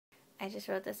I just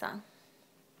wrote this song.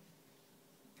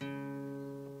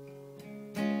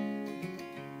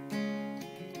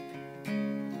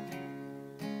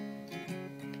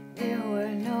 There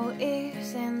were no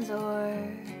ifs, ands, or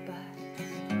buts.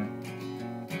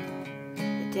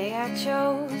 The day I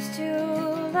chose to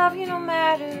love you no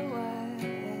matter what.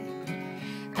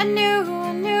 I knew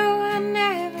I'd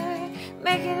never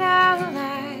make it out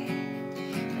alive.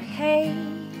 But hey,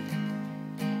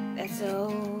 that's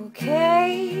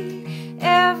okay.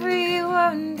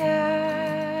 Everyone dies.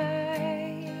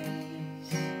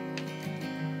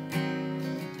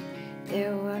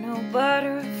 There were no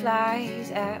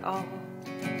butterflies at all.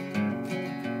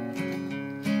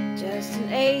 Just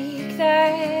an ache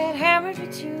that hammered me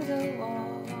to the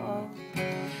wall.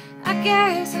 I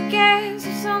guess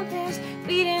if something's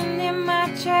beating in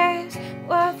my chest,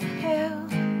 what the hell?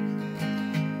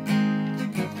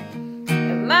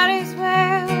 It might as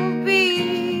well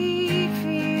be for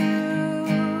you.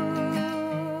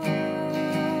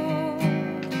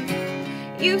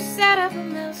 You set up a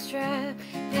mousetrap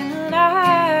in a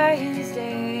lion's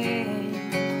den.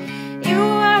 You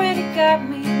already got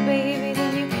me, baby,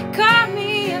 then you caught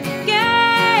me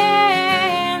again.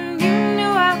 You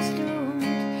knew I was doomed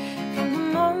from the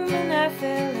moment I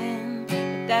fell in,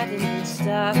 but that didn't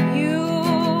stop you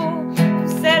from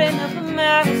setting up a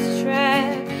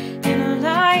mousetrap in a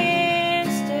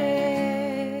lion's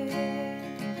den.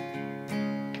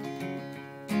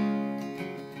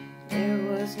 There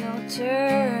was no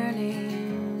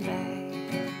turning back.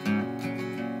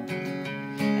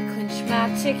 I clenched my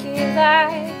ticket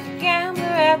like a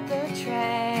gambler at the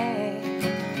track.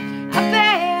 I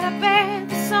bet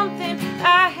there's something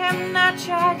I have not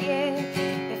tried yet.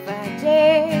 If I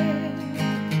dare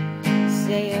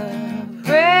say a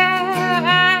prayer,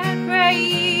 I'd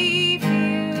pray for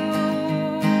you.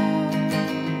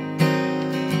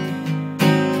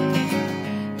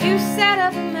 You set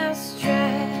up a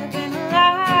mousetrap in a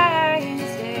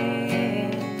lion's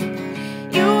den.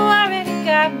 You already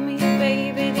got me,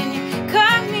 baby, then you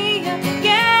caught me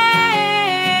again.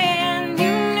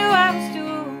 You knew I was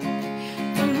doomed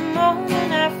from the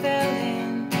moment I fell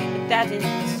in, but that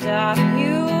didn't stop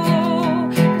you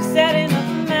from setting up a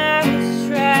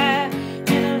mousetrap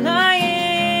in a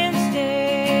lion's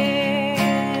den.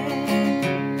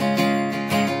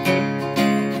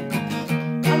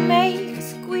 I make a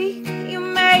squeak, you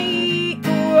make a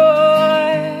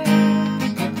roar.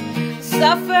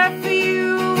 Suffer for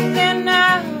you, then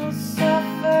I'll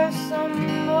suffer some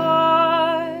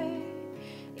more.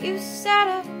 You set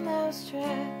up a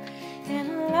mousetrap in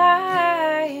a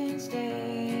lion's den.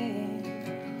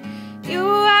 You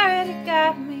already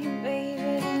got me,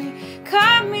 baby, then you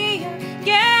caught me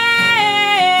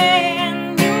again.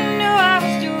 You knew I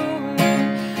was doomed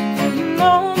from the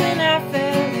moment I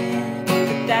fell in, but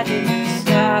that didn't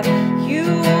stop you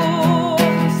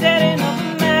from setting up a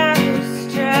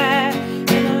mousetrap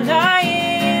in a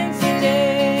lion's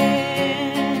den.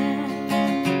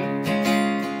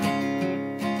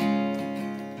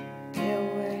 There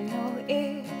were no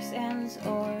ifs, ands,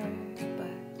 or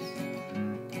buts.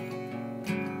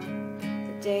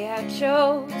 The day I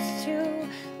chose to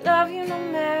love you no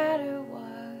matter what.